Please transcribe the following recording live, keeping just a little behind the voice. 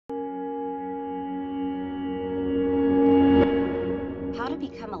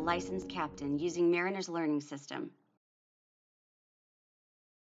licensed captain using Mariner's Learning System.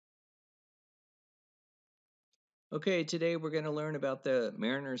 Okay, today we're going to learn about the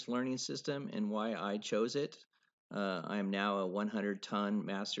Mariner's Learning System and why I chose it. I am now a 100-ton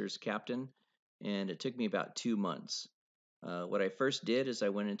master's captain, and it took me about 2 months. What I first did is I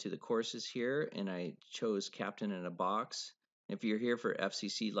went into the courses here and I chose captain in a box. If you're here for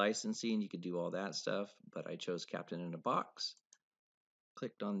FCC licensing, you could do all that stuff, but I chose captain in a box.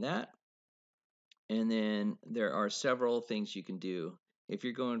 Clicked on that, and then there are several things you can do. If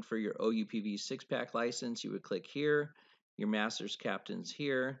you're going for your OUPV 6-pack license, you would click here. Your master's captain's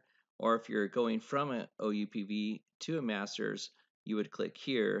here. Or if you're going from an OUPV to a master's, you would click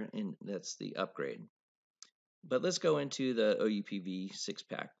here, and that's the upgrade. But let's go into the OUPV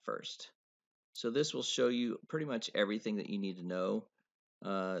 6-pack first. So this will show you pretty much everything that you need to know.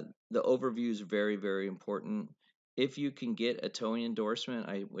 The overview is very, very important. If you can get a towing endorsement,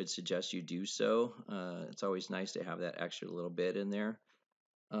 I would suggest you do so. It's always nice to have that extra little bit in there.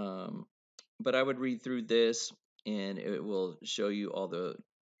 But I would read through this, and it will show you all the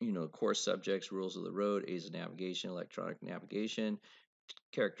course subjects, rules of the road, aids of navigation, electronic navigation,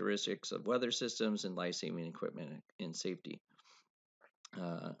 characteristics of weather systems, and life-saving equipment and safety.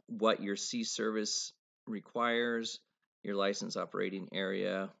 What your sea service requires, your license operating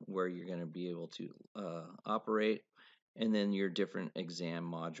area, where you're going to be able to operate, and then your different exam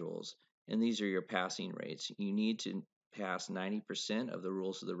modules. And these are your passing rates. You need to pass 90% of the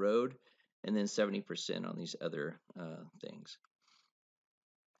rules of the road, and then 70% on these other things.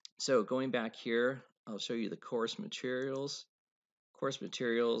 So going back here, I'll show you the course materials. Course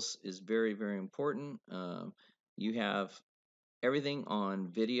materials is very, very important. You have everything on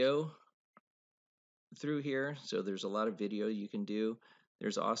video through here, so there's a lot of video you can do.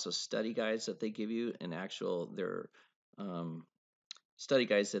 There's also study guides that they give you, and they're study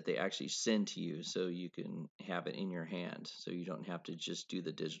guides that they actually send to you, so you can have it in your hand, so you don't have to just do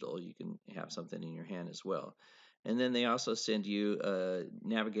the digital. You can have something in your hand as well. And then they also send you a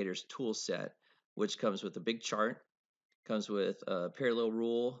navigator's tool set, which comes with a big chart, comes with a parallel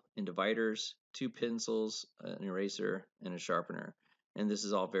rule and dividers, 2 pencils, an eraser, and a sharpener. And this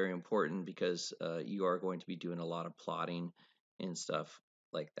is all very important because you are going to be doing a lot of plotting and stuff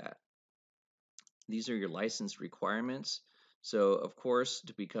like that. These are your license requirements. So, of course,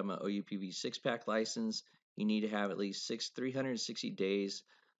 to become an OUPV 6-pack license, you need to have at least 360 days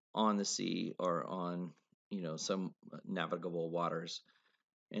on the sea or on some navigable waters.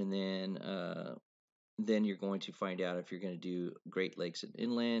 And then you're going to find out if you're going to do Great Lakes and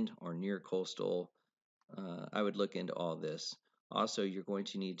inland or near coastal. I would look into all this. Also, you're going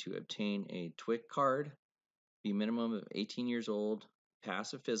to need to obtain a TWIC card, be minimum of 18 years old,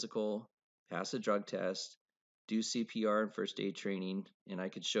 pass a physical, pass a drug test, do CPR and first aid training, and I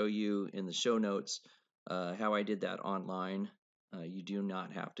could show you in the show notes how I did that online. You do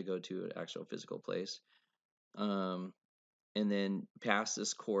not have to go to an actual physical place. And then pass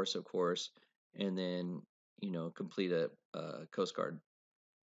this course, of course, and then complete a Coast Guard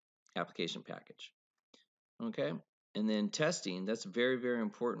application package. Okay, and then testing, that's very, very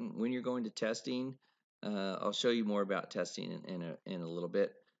important. When you're going to testing, I'll show you more about testing in a little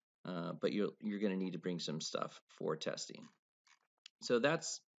bit, but you're going to need to bring some stuff for testing. So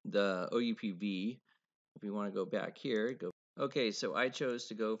that's the OUPV. If you want to go back here, go. Okay, so I chose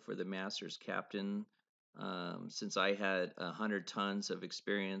to go for the Master's Captain. Since I had 100 tons of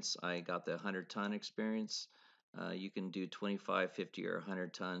experience, I got the 100-ton experience. You can do 25, 50, or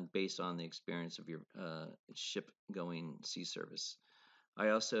 100 ton based on the experience of your ship going sea service. I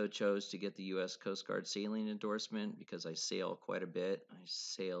also chose to get the U.S. Coast Guard sailing endorsement because I sail quite a bit. I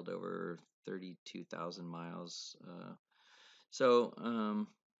sailed over 32,000 miles.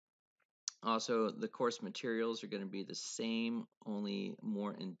 Also, the course materials are going to be the same, only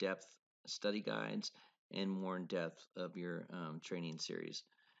more in-depth study guides and more in-depth of your training series.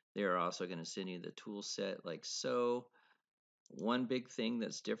 They are also going to send you the tool set like so. One big thing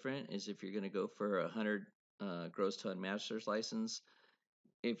that's different is if you're going to go for a 100 gross ton master's license,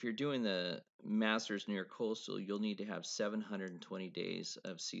 if you're doing the master's near coastal, you'll need to have 720 days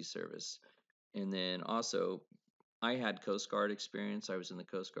of sea service. And then also, I had Coast Guard experience. I was in the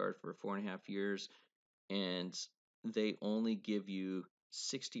Coast Guard for 4.5 years, and they only give you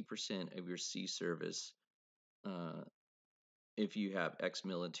 60% of your sea service if you have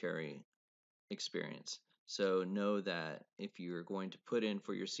ex-military experience. So know that if you're going to put in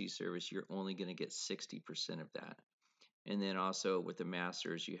for your sea service, you're only going to get 60% of that. And then also with the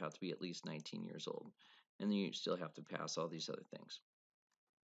masters, you have to be at least 19 years old. And then you still have to pass all these other things.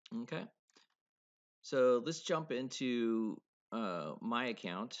 Okay. So let's jump into my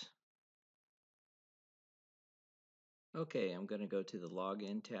account. Okay, I'm going to go to the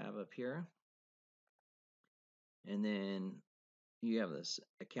login tab up here, and then you have this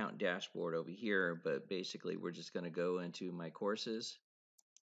account dashboard over here, but basically we're just going to go into my courses.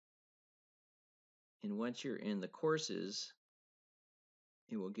 And once you're in the courses,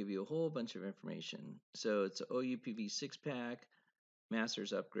 it will give you a whole bunch of information. So it's OUPV 6-pack,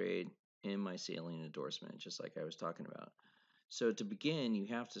 master's upgrade, and my sailing endorsement, just like I was talking about. So to begin, you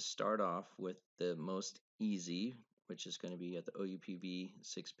have to start off with the most easy, which is going to be at the OUPV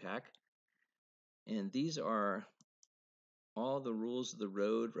 6-pack. And these are all the rules of the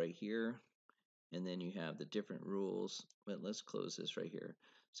road right here. And then you have the different rules. But let's close this right here.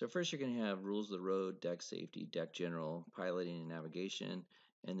 So first you're going to have rules of the road, deck safety, deck general, piloting and navigation,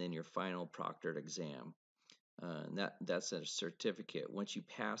 and then your final proctored exam. And that's a certificate. Once you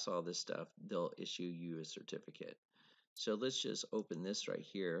pass all this stuff, they'll issue you a certificate. So let's just open this right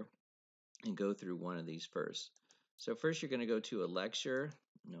here and go through one of these first. So first you're going to go to a lecture.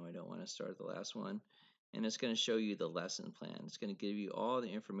 No, I don't want to start the last one. And it's going to show you the lesson plan. It's going to give you all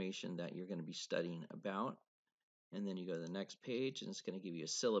the information that you're going to be studying about. And then you go to the next page and it's going to give you a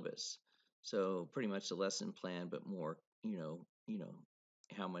syllabus. So pretty much the lesson plan, but more,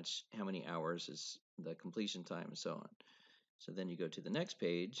 how many hours is the completion time and so on. So then you go to the next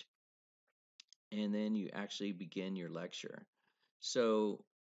page and then you actually begin your lecture. So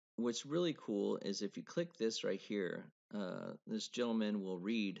what's really cool is if you click this right here, this gentleman will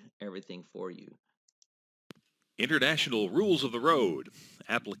read everything for you. International Rules of the Road.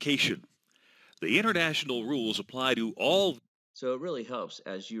 Application. The international rules apply to all. So it really helps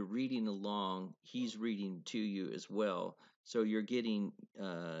as you're reading along, he's reading to you as well. So you're getting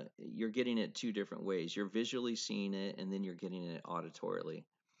it two different ways. You're visually seeing it and then you're getting it auditorily.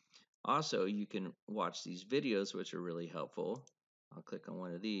 Also, you can watch these videos, which are really helpful. I'll click on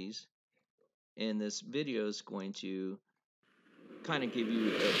one of these. And this video is going to kind of give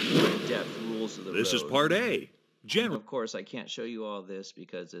you a more in-depth rules of the This is road. Part A. General. Of course, I can't show you all this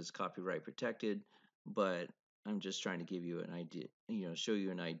because it's copyright protected, but I'm just trying to give you an idea, show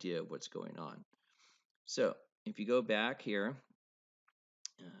you an idea of what's going on. So if you go back here,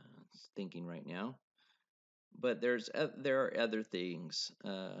 thinking right now, but there are other things.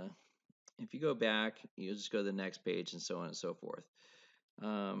 If you go back, you just go to the next page and so on and so forth.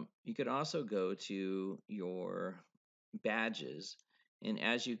 You could also go to your badges, and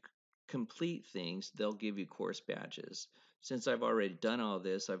as you complete things, they'll give you course badges. Since I've already done all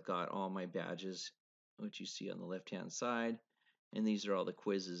this, I've got all my badges, which you see on the left-hand side, and these are all the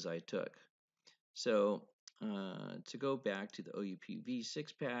quizzes I took. So to go back to the OUPV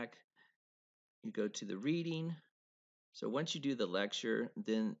 6-pack, you go to the reading. So once you do the lecture,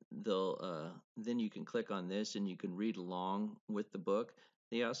 then then you can click on this and you can read along with the book.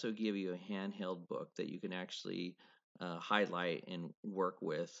 They also give you a handheld book that you can actually highlight and work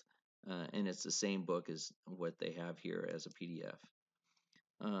with, and it's the same book as what they have here as a PDF.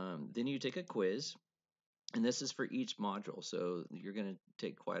 Then you take a quiz, and this is for each module, so you're going to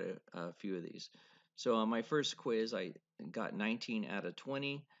take quite a few of these. So on my first quiz, I got 19 out of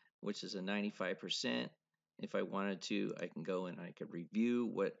 20, which is a 95%. If I wanted to, I can go and I could review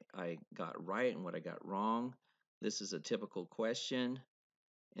what I got right and what I got wrong. This is a typical question,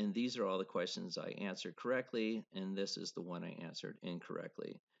 and these are all the questions I answered correctly, and this is the one I answered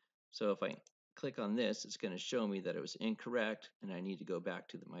incorrectly. So if I click on this, it's going to show me that it was incorrect, and I need to go back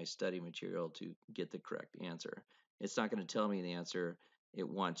to my study material to get the correct answer. It's not going to tell me the answer. It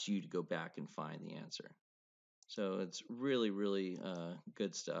wants you to go back and find the answer. So it's really, really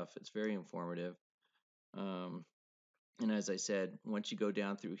good stuff. It's very informative. And as I said, once you go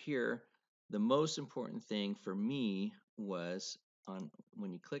down through here, the most important thing for me was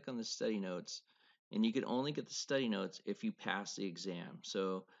when you click on the study notes, and you can only get the study notes if you pass the exam.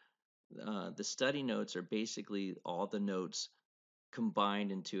 So the study notes are basically all the notes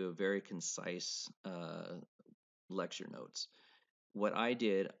combined into a very concise lecture notes. What I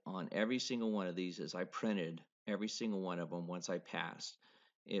did on every single one of these is I printed every single one of them once I passed.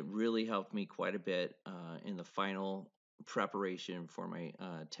 It really helped me quite a bit in the final preparation for my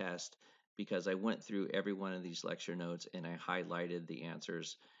test because I went through every one of these lecture notes and I highlighted the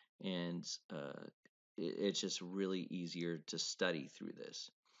answers, and it's just really easier to study through this.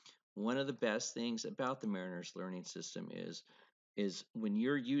 One of the best things about the Mariners Learning System is when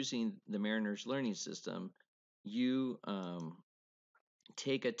you're using the Mariners Learning System, you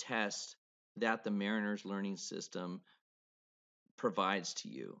take a test that the Mariners Learning System provides to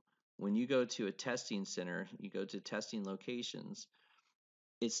you. When you go to a testing center, you go to testing locations,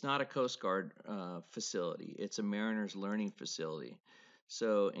 it's not a Coast Guard facility. It's a Mariners Learning Facility.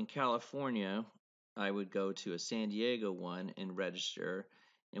 So in California, I would go to a San Diego one and register.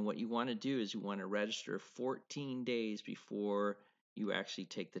 And what you want to do is you want to register 14 days before you actually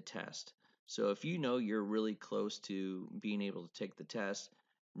take the test. So if you know you're really close to being able to take the test,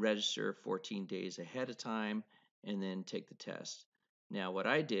 register 14 days ahead of time and then take the test. Now, what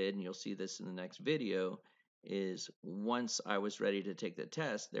I did, and you'll see this in the next video, is once I was ready to take the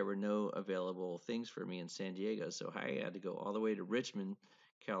test, there were no available things for me in San Diego, so I had to go all the way to Richmond,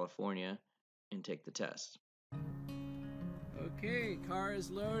 California, and take the test. Okay, car is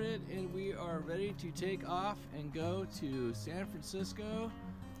loaded and we are ready to take off and go to San Francisco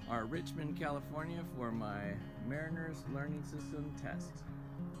or Richmond, California for my Mariners Learning System test.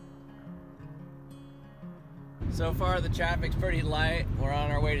 So far the traffic's pretty light. We're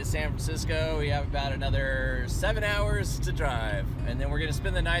on our way to San Francisco. We have about another 7 hours to drive. And then we're gonna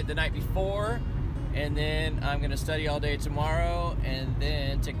spend the night before, and then I'm gonna study all day tomorrow and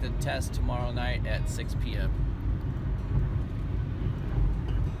then take the test tomorrow night at 6 p.m.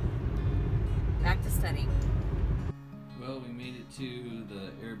 Back to studying. Well, we made it to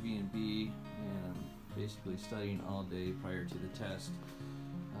the Airbnb and basically studying all day prior to the test.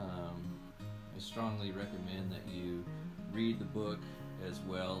 I strongly recommend that you read the book as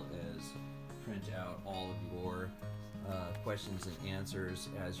well as print out all of your questions and answers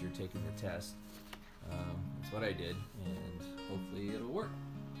as you're taking the test. That's what I did, and hopefully it'll work.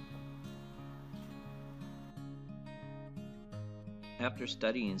 After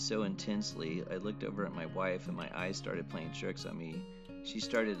studying so intensely, I looked over at my wife and my eyes started playing tricks on me. She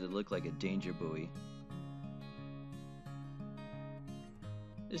started to look like a danger buoy.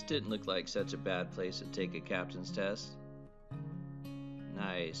 This didn't look like such a bad place to take a captain's test.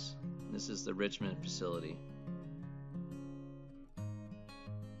 Nice. This is the Richmond facility.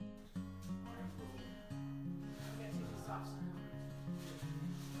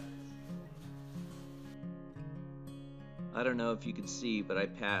 I don't know if you can see, but I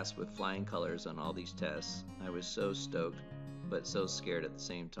passed with flying colors on all these tests. I was so stoked, but so scared at the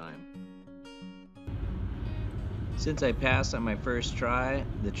same time. Since I passed on my first try,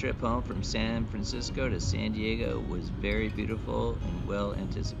 the trip home from San Francisco to San Diego was very beautiful and well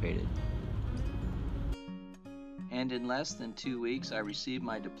anticipated. And in less than 2 weeks, I received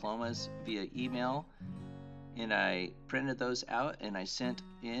my diplomas via email, and I printed those out and I sent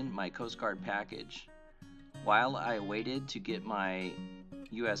in my Coast Guard package. While I waited to get my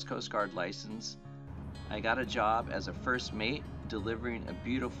U.S. Coast Guard license, I got a job as a first mate delivering a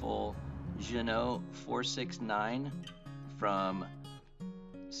beautiful Jeanneau 469 from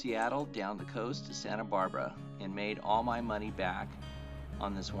Seattle down the coast to Santa Barbara and made all my money back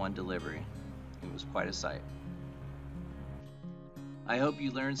on this one delivery. It was quite a sight. I hope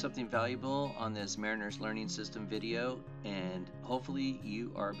you learned something valuable on this Mariners Learning System video, and hopefully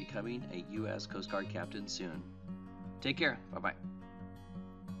you are becoming a U.S. Coast Guard captain soon. Take care. Bye-bye.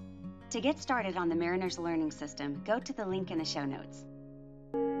 To get started on the Mariners Learning System, go to the link in the show notes.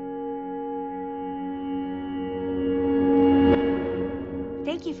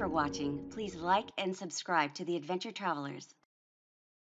 Thank you for watching. Please like and subscribe to the Adventure Travelers.